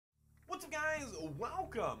what's up, guys?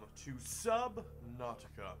 Welcome to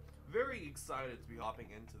Subnautica. Very excited to be hopping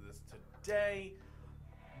into this today,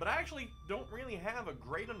 but I actually don't really have a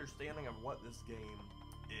great understanding of what this game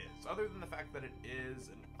is, other than the fact that it is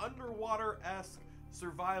an underwater-esque,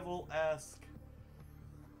 survival-esque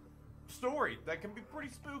story that can be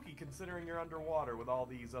pretty spooky considering you're underwater with all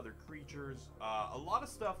these other creatures. A lot of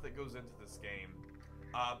stuff that goes into this game,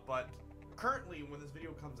 but currently when this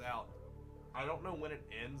video comes out, I don't know when it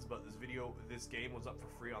ends, but this game was up for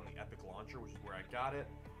free on the Epic Launcher, which is where I got it.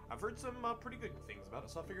 I've heard some pretty good things about it,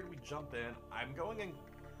 so I figured we jump in. I'm going in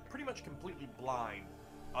pretty much completely blind,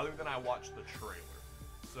 other than I watched the trailer.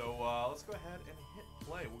 So let's go ahead and hit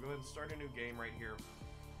play. We'll go ahead and start a new game right here.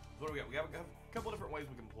 What do we got? We have a couple different ways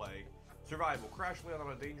we can play. Survival. Crash land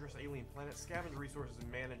on a dangerous alien planet, scavenge resources,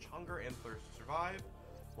 and manage hunger and thirst to survive.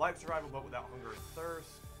 Life survival, but without hunger and thirst.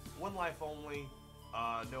 One life only.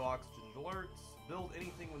 No oxygen alerts. Build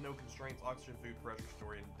anything with no constraints. Oxygen, food, pressure,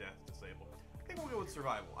 story, and death disabled. I think we'll go with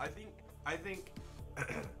survival. I think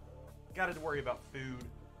gotta worry about food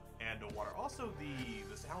and water. Also, the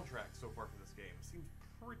soundtrack so far for this game seems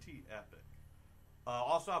pretty epic.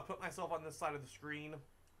 Also, I've put myself on this side of the screen.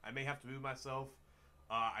 I may have to move myself.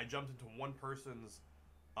 I jumped into one person's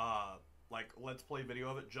like let's play video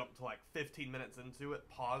of it. Jumped to like 15 minutes into it.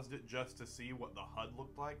 Paused it just to see what the HUD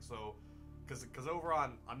looked like. So. Because over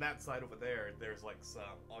on that side over there, there's like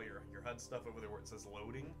some all your HUD stuff over there where it says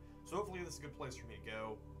loading. So hopefully this is a good place for me to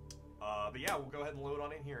go. But yeah, we'll go ahead and load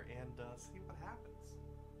on in here and see what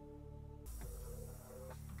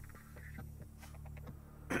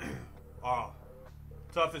happens.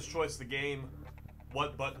 Toughest choice of the game.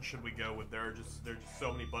 What button should we go with? There's just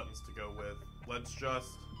so many buttons to go with. Let's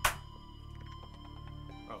just.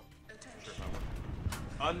 Oh, sure if I work.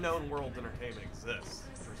 Unknown World Entertainment exists.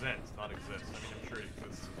 Presents, not exists. I mean, I'm sure it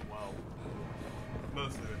exists as well.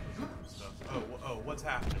 Mostly the stuff. Oh, what's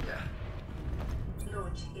happening?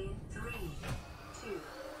 Launch in 3, 2,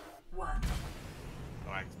 1.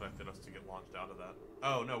 Oh, I expected us to get launched out of that.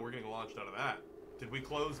 Oh no, we're getting launched out of that. Did we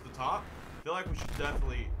close the top? I feel like we should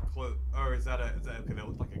definitely close. Or is that okay? That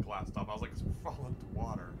looked like a glass top. I was like, it's fall into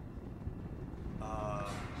water.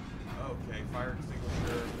 Okay, fire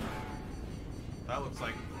extinguisher. That looks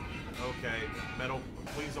like. Okay, metal.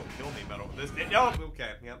 Please don't kill me, metal. No.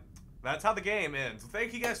 Okay, yep. That's how the game ends.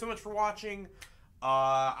 Thank you guys so much for watching.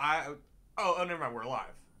 Oh, never mind. We're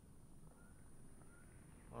alive.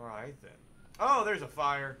 All right then. Oh, there's a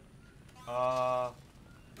fire.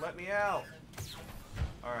 Let me out.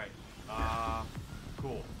 All right.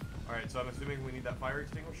 Cool. All right. So I'm assuming we need that fire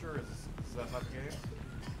extinguisher. Is that not the game?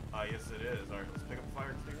 Yes, it is. All right. Let's pick up the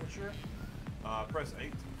fire extinguisher. Press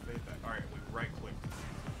 8 to fade back. All right. We right-click.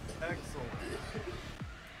 Excellent.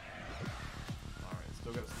 Alright,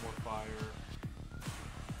 still got some more fire.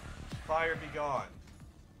 Fire be gone.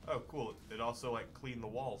 Oh, cool. It also, like, cleaned the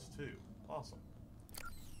walls, too. Awesome.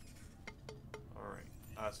 Alright.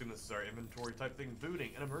 I assume this is our inventory type thing.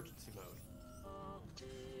 Booting in emergency mode.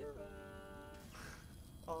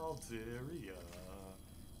 Algeria.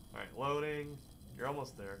 Alright, loading. You're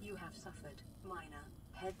almost there. You have suffered minor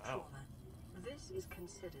head trauma. This is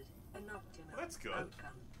considered an optimal That's good.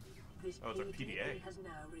 outcome. This it's our PDA. has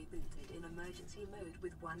now rebooted in emergency mode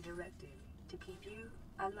with one directive: to keep you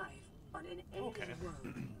alive on an alien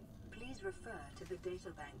world. Please refer to the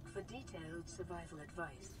databank for detailed survival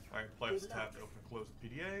advice. Alright, press tab to open and close the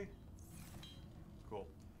PDA. Cool.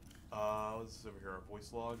 Let's see over here, our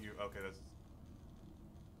voice log. Okay, that's.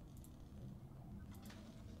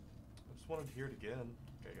 I just wanted to hear it again.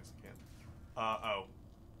 Okay, I guess I can. Oh.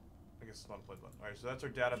 I guess it's not a play button. Alright, so that's our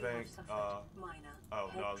data bank. Oh,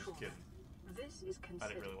 no, I was just kidding. This is I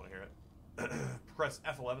didn't really want to hear it. Press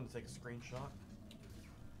F11 to take a screenshot.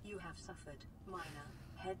 You have suffered minor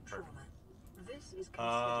head trauma. This is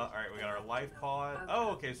alright, we got our life pod.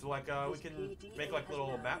 Oh, okay, so like, we can make like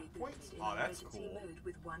little map points. Oh, that's cool.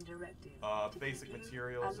 Basic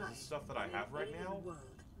materials. This is stuff that I have right now.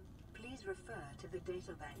 Please refer to the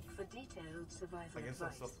databank for detailed survival I guess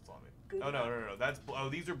advice. that's stuff that's on me. Oh, no. That's,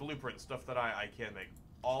 these are blueprints, stuff that I can make.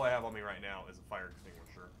 All I have on me right now is a fire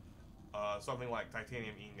extinguisher. Something like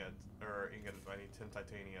titanium ingot, I need 10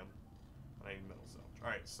 titanium, and I need metal cell.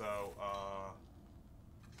 Alright, so,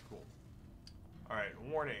 cool. Alright,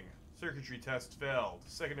 warning. Circuitry test failed.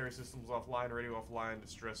 Secondary systems offline, radio offline,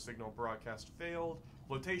 distress signal broadcast failed.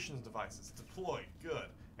 Flotations devices deployed, good.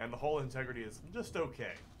 And the whole integrity is just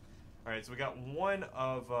okay. Alright, so we got one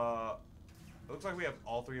of, it looks like we have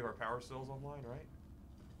all 3 of our power cells online, right?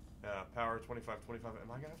 Yeah, power 25, 25. Am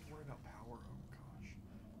I gonna have to worry about power? Oh gosh.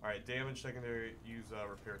 Alright, damage secondary, use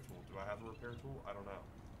repair tool. Do I have a repair tool? I don't know.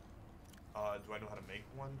 Do I know how to make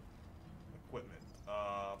one? equipment.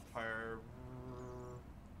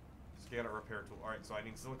 Scanner repair tool. Alright, so I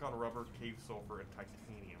need silicon, rubber, cave sulfur, and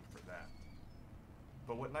titanium for that.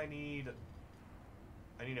 But wouldn't I need a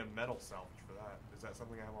metal salvage for that. Is that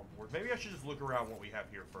something I have on board? Maybe I should just look around what we have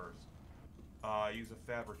here first. Use a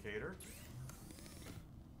fabricator.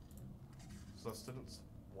 Sustenance.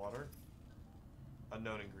 Water.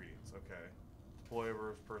 Unknown ingredients. Okay.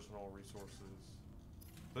 Deployers, personal resources.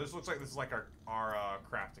 So this looks like this is like our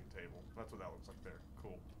crafting table. That's what that looks like there.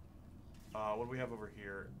 Cool. What do we have over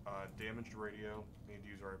here? Damaged radio. Need to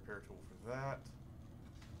use our repair tool for that.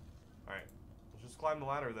 Alright. Let's just climb the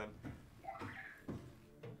ladder then.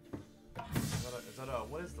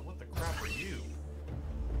 What the crap are you?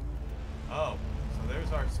 Oh, so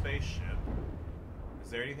there's our spaceship.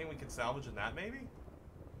 Is there anything we can salvage in that, maybe?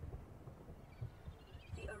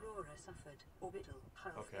 The Aurora suffered orbital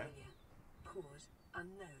hull failure. Cause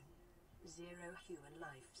unknown. 0 human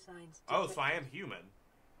life signs. Oh, so I am human.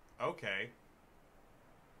 Okay.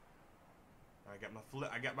 I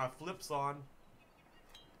got my flips on.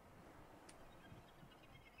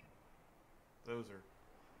 Those are.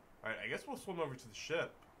 Alright, I guess we'll swim over to the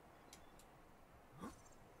ship.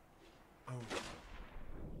 Oh.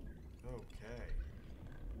 Okay.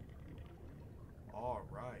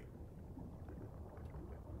 Alright.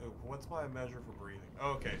 Oh, what's my measure for breathing?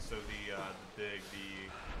 Okay, so the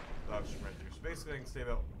oxygen right there. So basically I can stay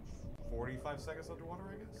about 45 seconds underwater,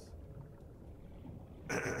 I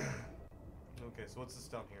guess? Okay, so what's this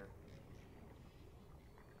down here?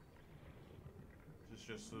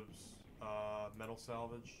 Just metal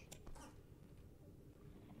salvage.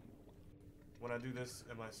 When I do this,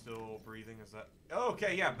 am I still breathing? Is that... Oh,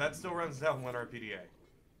 okay, yeah, that still runs down 1 RPDA.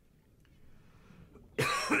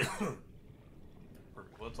 Perfect. Well,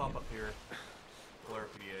 let's hop up here. Full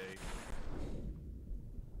RPDA.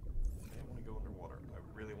 I don't want to go underwater. I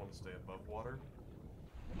really want to stay above water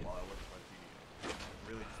while I look at my PDA. I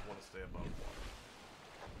really just want to stay above water.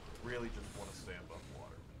 Really just want to stay above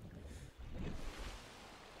water.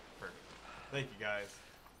 Perfect. Thank you, guys.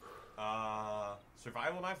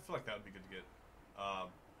 Survival knife, I feel like that would be good to get.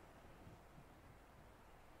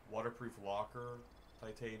 Waterproof locker,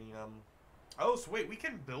 titanium. Oh, so wait, we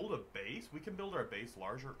can build a base? We can build our base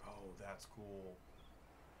larger? Oh, that's cool.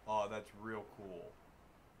 Oh, that's real cool.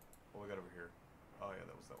 What we got over here? Oh, yeah,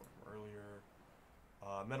 that was that one from earlier.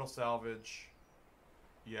 Metal salvage.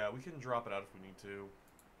 Yeah, we can drop it out if we need to.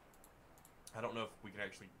 I don't know if we can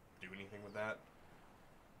actually do anything with that.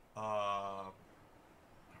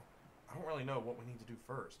 I don't really know what we need to do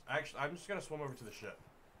first. Actually, I'm just going to swim over to the ship.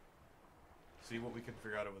 See what we can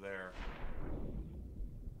figure out over there.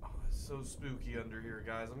 Oh, it's so spooky under here,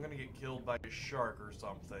 guys. I'm going to get killed by a shark or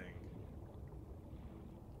something.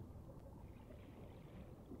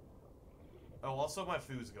 Oh, also my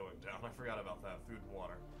food's going down. I forgot about that. Food and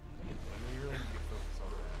water. I really need to get focused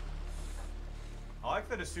on that. I like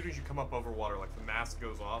that as soon as you come up over water, like the mask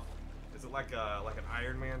goes off. Is it like an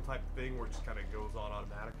Iron Man type thing where it just kind of goes on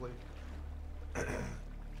automatically?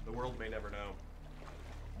 The world may never know.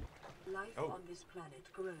 Life on this planet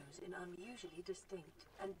grows in unusually distinct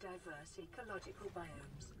and diverse ecological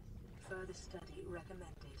biomes. Further study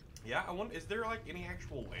recommended. Yeah, I wonder, is there like any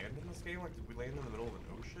actual land in this game? Like, did we land in the middle of an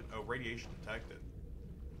ocean? Oh, radiation detected.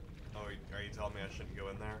 Oh, are you telling me I shouldn't go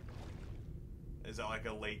in there? Is that like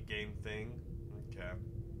a late game thing? Okay.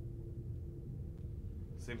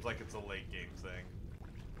 Seems like it's a late game thing.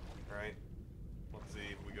 Right? Let's see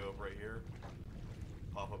if we go up right here.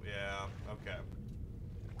 Pop up, yeah, okay.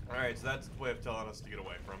 Alright, so that's the way of telling us to get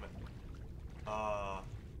away from it.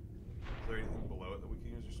 Is there anything below it that we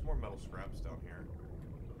can use? There's some more metal scraps down here.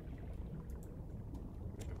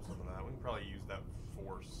 Pick up some of that. We can probably use that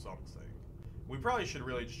for something. We probably should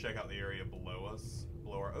really just check out the area below us.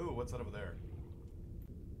 Below our... Oh, what's that over there?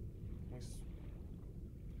 What is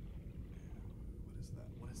that?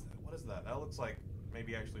 What is that? What is that? That looks like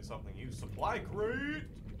maybe actually something used. Supply crate!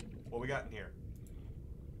 What we got in here?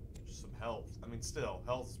 Just some health. I mean, still,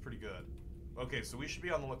 health is pretty good. Okay, so we should be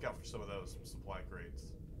on the lookout for some of those supply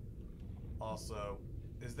crates. Also,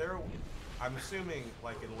 is there... I'm assuming,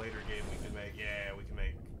 like, in a later game we can make... Yeah, we can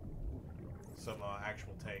make some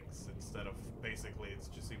actual tanks instead of... Basically, it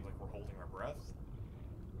just seems like we're holding our breath.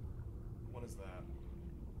 What is that?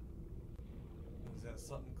 Is that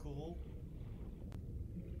something cool?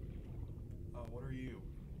 Oh, what are you?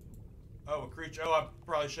 Oh, a creature. Oh, I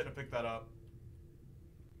probably shouldn't have picked that up.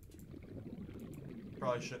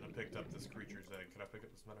 Probably shouldn't have picked up this creature's egg. Can I pick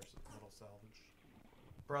up this metal salvage?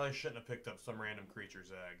 Probably shouldn't have picked up some random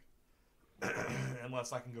creature's egg.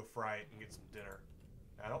 Unless I can go fry it and get some dinner.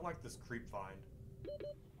 I don't like this creep find.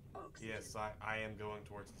 Oxygen. Yes, I am going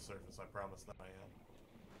towards the surface. I promise that I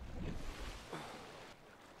am.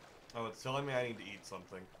 Oh, it's telling me I need to eat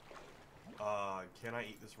something. Can I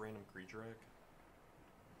eat this random creature egg?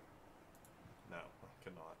 No, I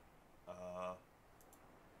cannot.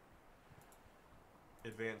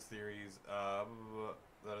 Advanced theories,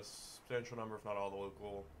 that a substantial number, if not all, the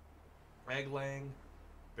local egg laying,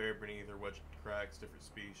 buried beneath or wedged cracks, different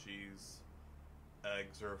species.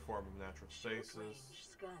 Eggs are a form of natural stasis. Short-range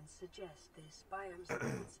scans suggest this biome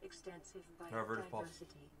supports extensive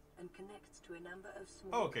biodiversity and connects to a number of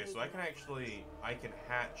small. Oh, okay, so I can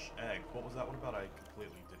hatch eggs. What was that one about? I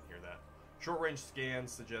completely didn't hear that. Short-range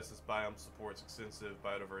scans suggest this biome supports extensive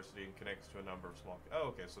biodiversity and connects to a number of small. Oh,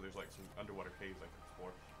 okay, so there's like some underwater caves I can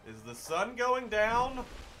explore. Is the sun going down?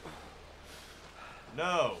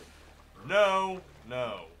 No. No.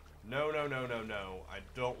 No. No, no, no, no, no. I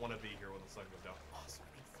don't want to be here when the sun goes down. Awesome,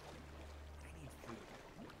 I need food.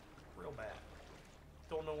 Real bad.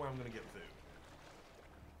 Don't know where I'm going to get food.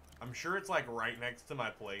 I'm sure it's like right next to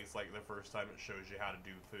my place, like the first time it shows you how to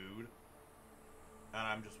do food. And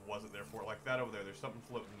I just wasn't there for it. Like that over there, there's something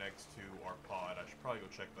floating next to our pod. I should probably go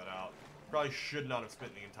check that out. Probably should not have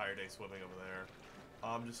spent the entire day swimming over there.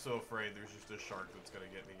 I'm just so afraid there's just a shark that's going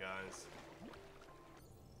to get me, guys.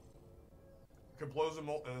 Complosion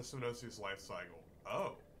in the Subnautica life cycle.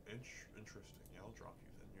 Oh, interesting. Yeah, I'll drop you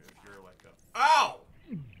then. If you're like a... Ow!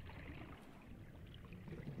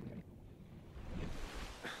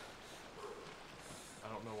 I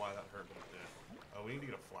don't know why that hurt, but it did. Oh, we need to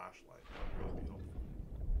get a flashlight. That would really be helpful.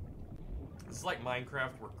 This is like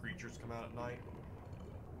Minecraft where creatures come out at night.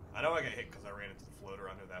 I know I got hit because I ran into the floater.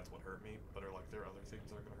 I know that's what hurt me, but are there other things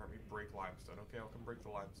that are going to hurt me? Break limestone. Okay, I'll come break the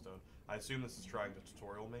limestone. I assume this is trying to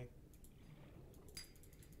tutorial me.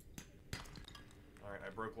 Alright,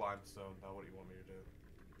 I broke limestone. Now what do you want me to do?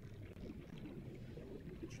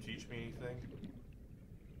 Did you teach me anything?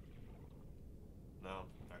 No.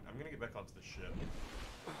 Alright, I'm gonna get back onto the ship.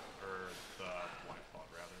 Or the life pod,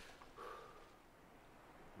 rather.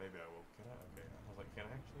 Maybe I will. Can I? Okay. I was like, can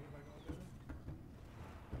I actually get back onto it?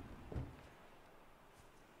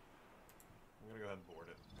 I'm gonna go ahead and board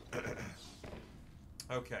it.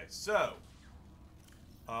 Okay, so...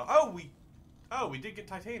 we did get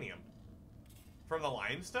titanium. From the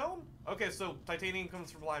limestone? Okay, so titanium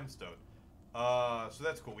comes from limestone. So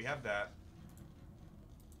that's cool. We have that.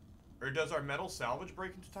 Or does our metal salvage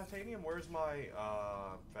break into titanium? Where's my,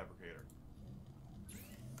 fabricator?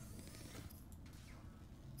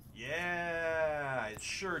 Yeah, it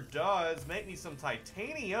sure does. Make me some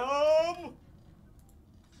titanium!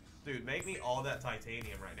 Dude, make me all that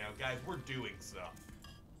titanium right now. Guys, we're doing stuff.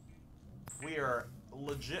 We are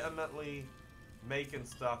legitimately... making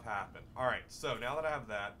stuff happen. Alright, so now that I have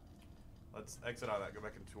that, let's exit out of that, go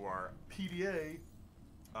back into our PDA.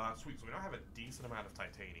 Sweet, so we now have a decent amount of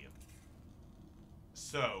titanium.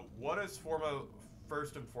 So, what is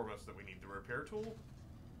first and foremost that we need? The repair tool?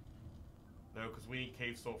 No, because we need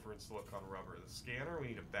cave sulfur and silicon rubber. The scanner, we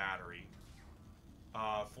need a battery.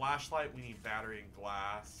 Flashlight, we need battery and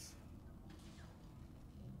glass.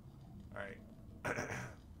 Alright.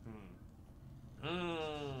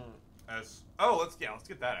 Let's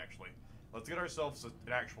get that actually. Let's get ourselves an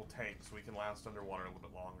actual tank so we can last underwater a little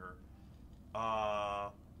bit longer.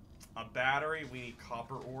 A battery, we need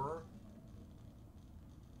copper ore.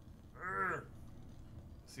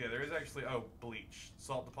 So yeah, there is actually, bleach,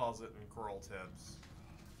 salt deposit, and coral tips.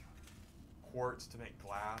 Quartz to make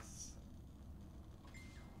glass.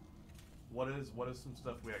 What is some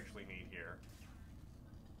stuff we actually need here?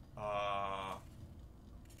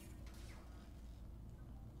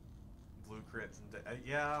 Blueprints and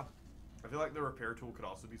yeah, I feel like the repair tool could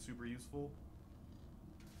also be super useful.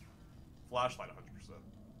 Flashlight 100%,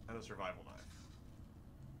 and a survival knife.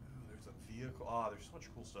 Ooh, there's a vehicle. There's so much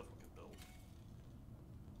cool stuff we can build.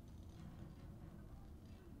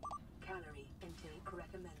 Calorie intake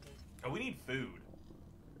recommended. Oh, we need food.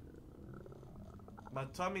 My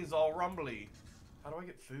tummy's all rumbly. How do I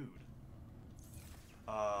get food?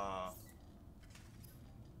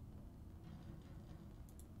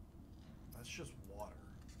 That's just water.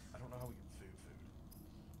 I don't know how we get food.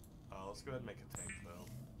 Let's go ahead and make a tank, though.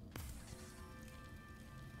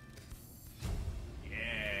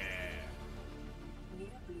 Yeah! New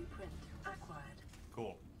blueprint acquired.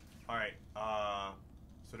 Cool. Alright,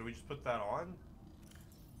 so do we just put that on?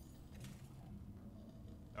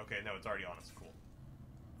 Okay, no, it's already on. It's cool.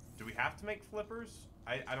 Do we have to make flippers?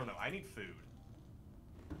 I don't know. I need food.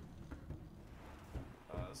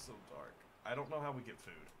 It's so dark. I don't know how we get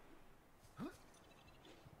food.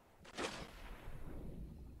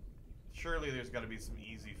 Surely there's got to be some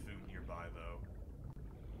easy food nearby, though.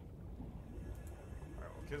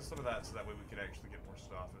 kill some of that so that way we can actually get more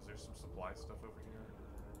stuff. Is there some supply stuff over here?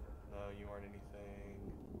 No, you aren't anything.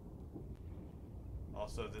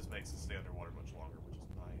 Also, this makes us stay underwater much longer, which is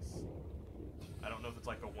nice. I don't know if it's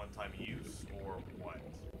like a one-time use or what,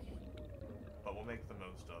 but we'll make the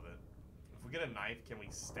most of it. If we get a knife, can we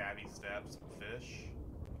stabby stab some fish?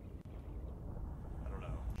 I don't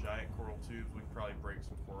know. Giant coral tubes, we can probably break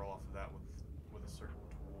some coral off of that with a certain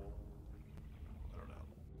tool. I don't know.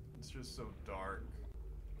 It's just so dark.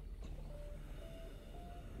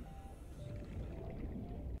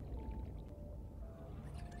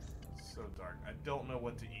 So dark. I don't know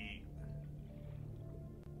what to eat.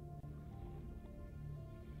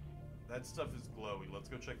 That stuff is glowy. Let's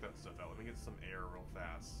go check that stuff out. Let me get some air real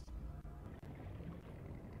fast.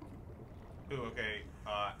 Ooh, okay.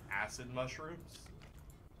 Acid mushrooms.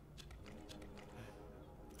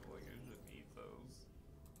 Like, I should eat those.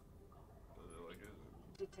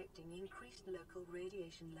 Detecting increased local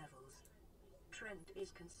radiation levels. Trend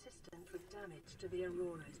is consistent with damage to the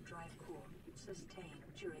Aurora's drive core sustained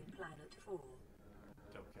during planet fall.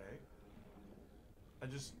 Okay.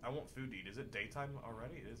 I want food to eat. Is it daytime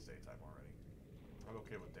already? It is daytime already. I'm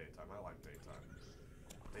okay with daytime. I like daytime.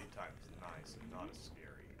 Daytime's nice and not as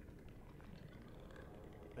scary.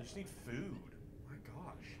 I just need food. My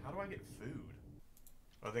gosh, how do I get food?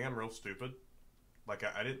 I think I'm real stupid. Like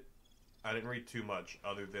I didn't read too much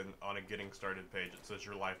other than on a getting started page it says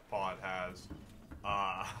your life pod has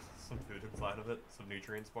some food inside of it, some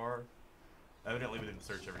nutrients bar. Evidently we didn't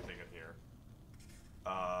search everything in here.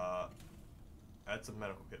 That's a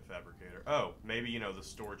medical kit fabricator. Oh, maybe, you know, the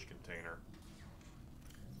storage container.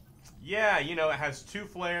 Yeah, you know, it has 2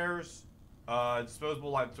 flares, disposable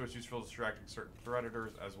light source used for distracting certain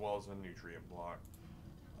predators, as well as a nutrient block.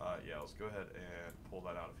 Yeah, let's go ahead and pull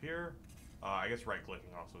that out of here. I guess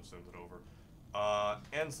right-clicking also sends it over.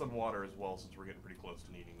 And some water as well, since we're getting pretty close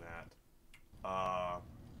to needing that.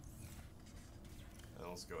 And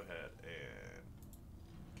let's go ahead and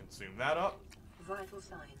consume that up. Vital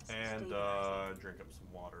signs. And drink up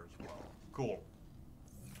some water as well. Cool.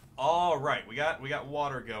 All right, we got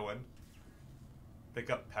water going. Pick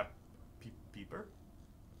up peeper.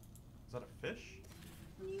 Is that a fish?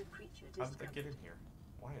 New creature How did that get in here?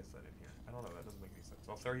 Why is that in here? I don't know. That doesn't make any sense.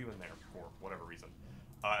 I'll throw you in there for whatever reason.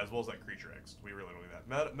 As well as that creature eggs. We really don't need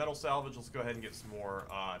that. Metal salvage. Let's go ahead and get some more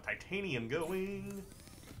titanium going.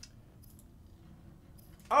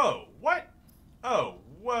 Oh, what? Oh,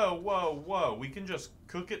 whoa, whoa, whoa. We can just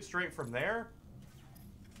cook it straight from there?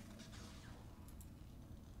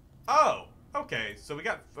 Oh, okay. So we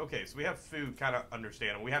have food, kind of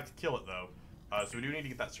understandable. We have to kill it, though. So we do need to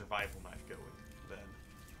get that survival knife going, then.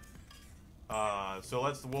 So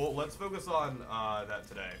let's focus on that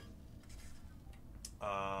today.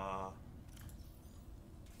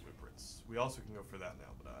 Blueprints. We also can go for that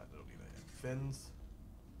now, but I don't need that yet. Fins.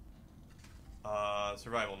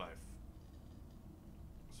 Survival knife.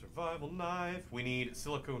 Survival knife. We need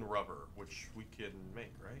silicone rubber, which we can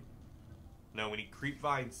make, right? No, we need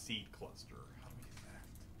creepvine seed cluster. How do we get that?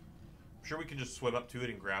 I'm sure we can just swim up to it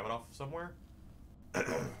and grab it off somewhere.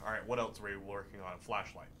 Alright, what else are we working on? A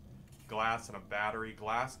flashlight. Glass and a battery.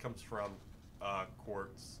 Glass comes from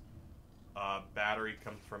quartz. Battery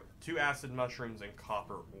comes from 2 acid mushrooms and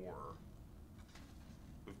copper ore.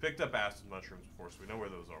 We've picked up acid mushrooms before, so we know where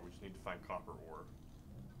those are. We just need to find copper ore.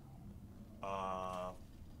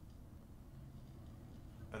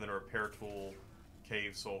 And then a repair tool,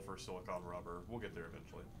 cave, sulfur, silicon rubber. We'll get there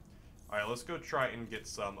eventually. Alright, let's go try and get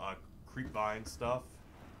some creepvine stuff.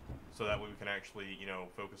 So that way we can actually, you know,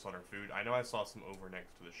 focus on our food. I know I saw some over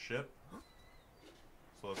next to the ship.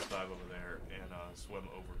 So let's dive over there and swim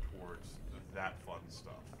over towards that fun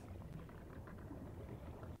stuff.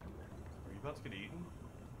 Are you about to get eaten?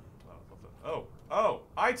 Oh,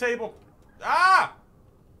 eye table! Ah!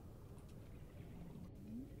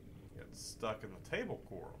 Get stuck in the table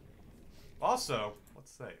coral. Also, let's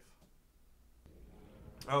save.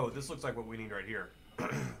 Oh, this looks like what we need right here.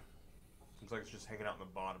 Looks like it's just hanging out in the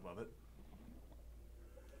bottom of it.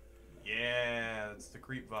 Yeah, it's the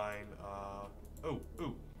creepvine. Oh,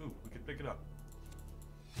 we could pick it up.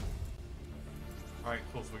 Alright,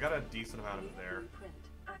 cool. So we got a decent amount of it there.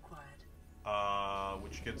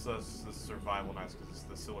 Which gets us the survival knife because it's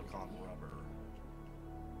the silicon rubber.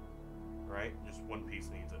 Right? Just one piece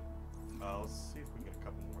needs it. Let's see if we can get a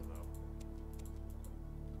couple more, though.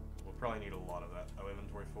 We'll probably need a lot of that. Oh,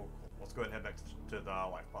 inventory full. Cool. Let's go ahead and head back to the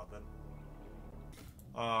life pod then.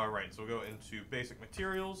 Alright, so we'll go into basic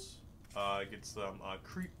materials. Get some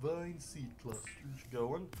creepvine seed clusters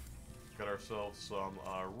going. Got ourselves some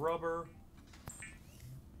rubber.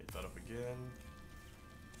 Hit that up again.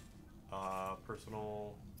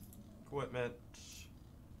 Personal equipment.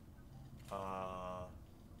 No,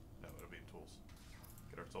 it'll be tools.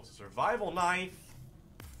 Get ourselves a survival knife.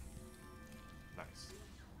 Nice.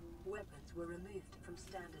 Weapons were removed from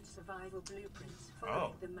standard survival blueprints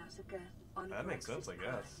following the massacre on that makes sense, I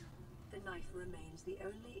guess. The knife remains the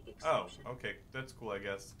only exception. Oh, okay. That's cool, I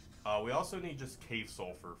guess. We also need just cave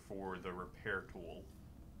sulfur for the repair tool.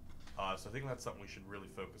 So I think that's something we should really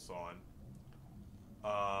focus on.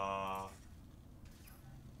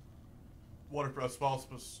 Water, a small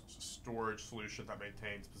storage solution that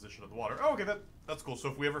maintains position of the water. Oh, okay, that's cool. So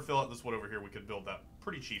if we ever fill out this one over here, we could build that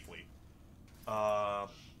pretty cheaply.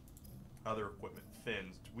 Other equipment,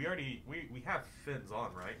 fins. We have fins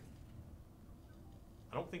on, right?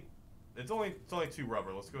 I don't think it's only 2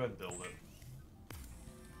 rubber. Let's go ahead and build it.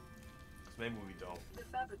 Because maybe we don't. The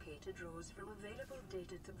fabricator draws from available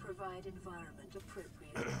data to provide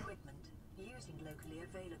environment-appropriate equipment using locally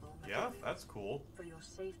available materials. Yeah, that's cool. For your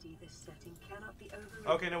safety, this setting cannot be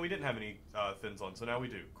overridden. Okay, no, we didn't have any fins on, so now we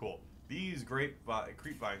do. Cool. These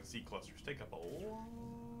creepvine seed clusters take up a lot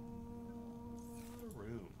of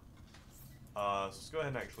room. So let's go ahead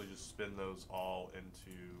and actually just spin those all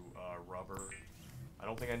into rubber. I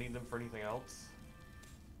don't think I need them for anything else.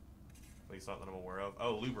 At least not that I'm aware of.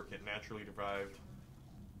 Oh, lubricant, naturally derived.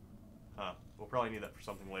 Huh. We'll probably need that for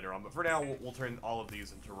something later on. But for now, we'll turn all of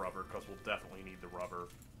these into rubber, because we'll definitely need the rubber.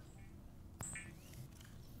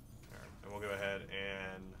 Alright, and we'll go ahead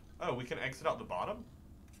and... Oh, we can exit out the bottom?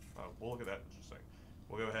 Oh, we'll look at that in just a second.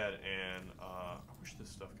 We'll go ahead and... I wish this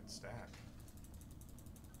stuff could stack.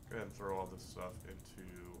 Go ahead and throw all this stuff into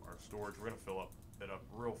our storage. We're going to fill it up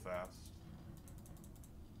real fast.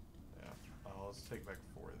 Yeah. Let's take back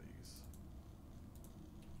 4 of these.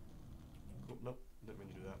 Cool. Nope. Didn't mean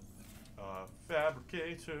to do that.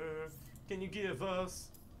 Fabricator, can you give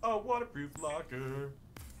us a waterproof locker?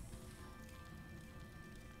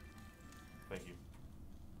 Thank you.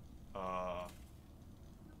 Let's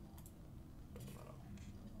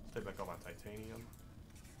take back all my titanium.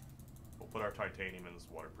 We'll put our titanium in this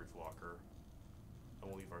waterproof locker.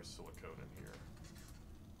 And we'll leave our silicone in here.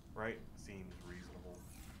 Right? Seems reasonable.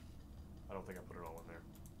 I don't think I put it all in there.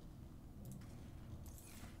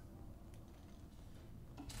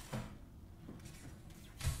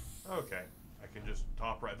 Okay, I can just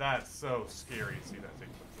top right. That's so scary to see that thing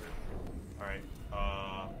come through. Alright,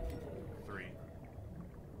 3.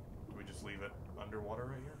 Do we just leave it underwater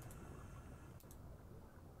right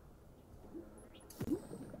here?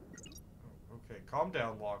 Okay, calm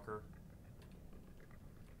down, Locker.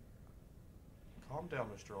 Calm down,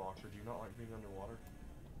 Mr. Locker. Do you not like being underwater?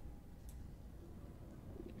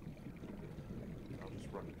 I'll just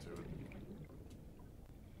run into it.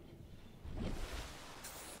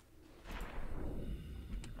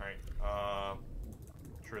 Alright,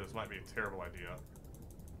 sure, this might be a terrible idea.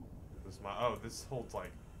 This holds,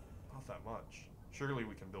 like, not that much. Surely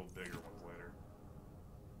we can build bigger ones later.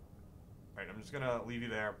 Alright, I'm just gonna leave you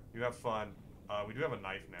there. You have fun. We do have a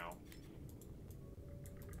knife now.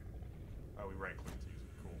 Oh, we right-clicked to use it.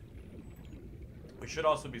 Cool. We should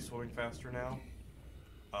also be swimming faster now.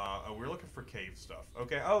 Oh, we're looking for cave stuff.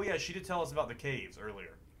 Okay, oh yeah, she did tell us about the caves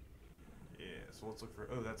earlier. Yeah, so let's look for...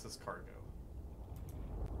 Oh, that's this cargo.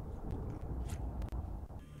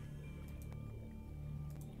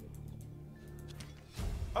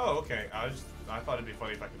 Oh, okay. I thought it'd be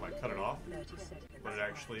funny if I could, like, cut it off. But it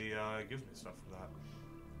actually gives me stuff from that.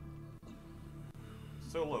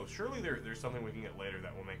 So low. Surely there's something we can get later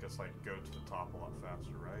that will make us, like, go to the top a lot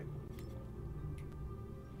faster, right?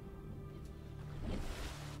 Oh,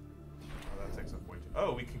 that takes up way too...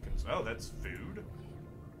 Oh, we can... Oh, that's food?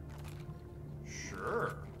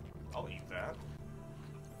 Sure. I'll eat that.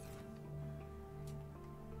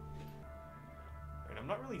 Alright, I'm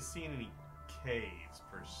not really seeing any caves,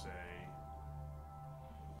 per se.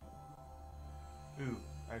 Ooh,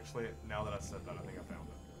 actually, now that I said that, I think I found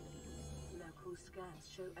it. Local scans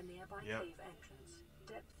show a nearby Yep. cave entrance,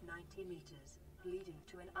 depth 90 meters, leading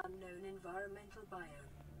to an unknown environmental biome.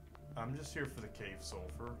 I'm just here for the cave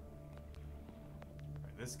sulfur.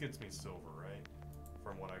 Right, this gets me silver, right?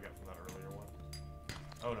 From what I got from that earlier one.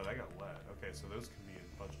 Oh no, that got lead. Okay, so those can be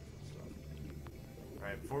a bunch of good stuff.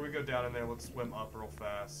 Alright, before we go down in there, let's swim up real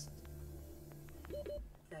fast.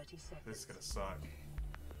 30 seconds. This is gonna suck.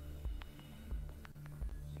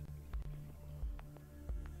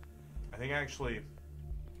 I think actually,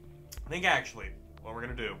 what we're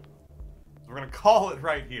gonna do is we're gonna call it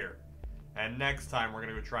right here. And next time we're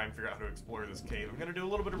gonna go try and figure out how to explore this cave. I'm gonna do a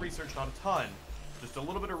little bit of research, not a ton. Just a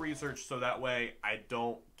little bit of research so that way I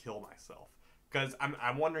don't kill myself. Because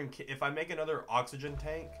I'm wondering if I make another oxygen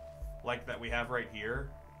tank like that we have right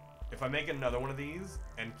here, If I make another one of these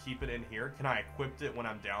and keep it in here, can I equip it when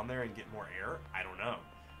I'm down there and get more air? I don't know.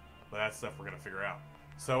 But that's stuff we're going to figure out.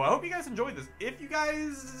 So I hope you guys enjoyed this. If you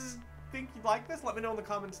guys think you'd like this, let me know in the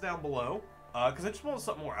comments down below. Because I just want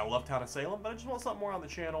something more. I love Town of Salem, but I just want something more on the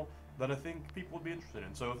channel that I think people would be interested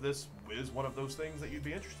in. So if this is one of those things that you'd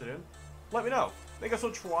be interested in, let me know. Thank you so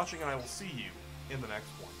much for watching, and I will see you in the next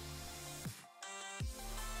one.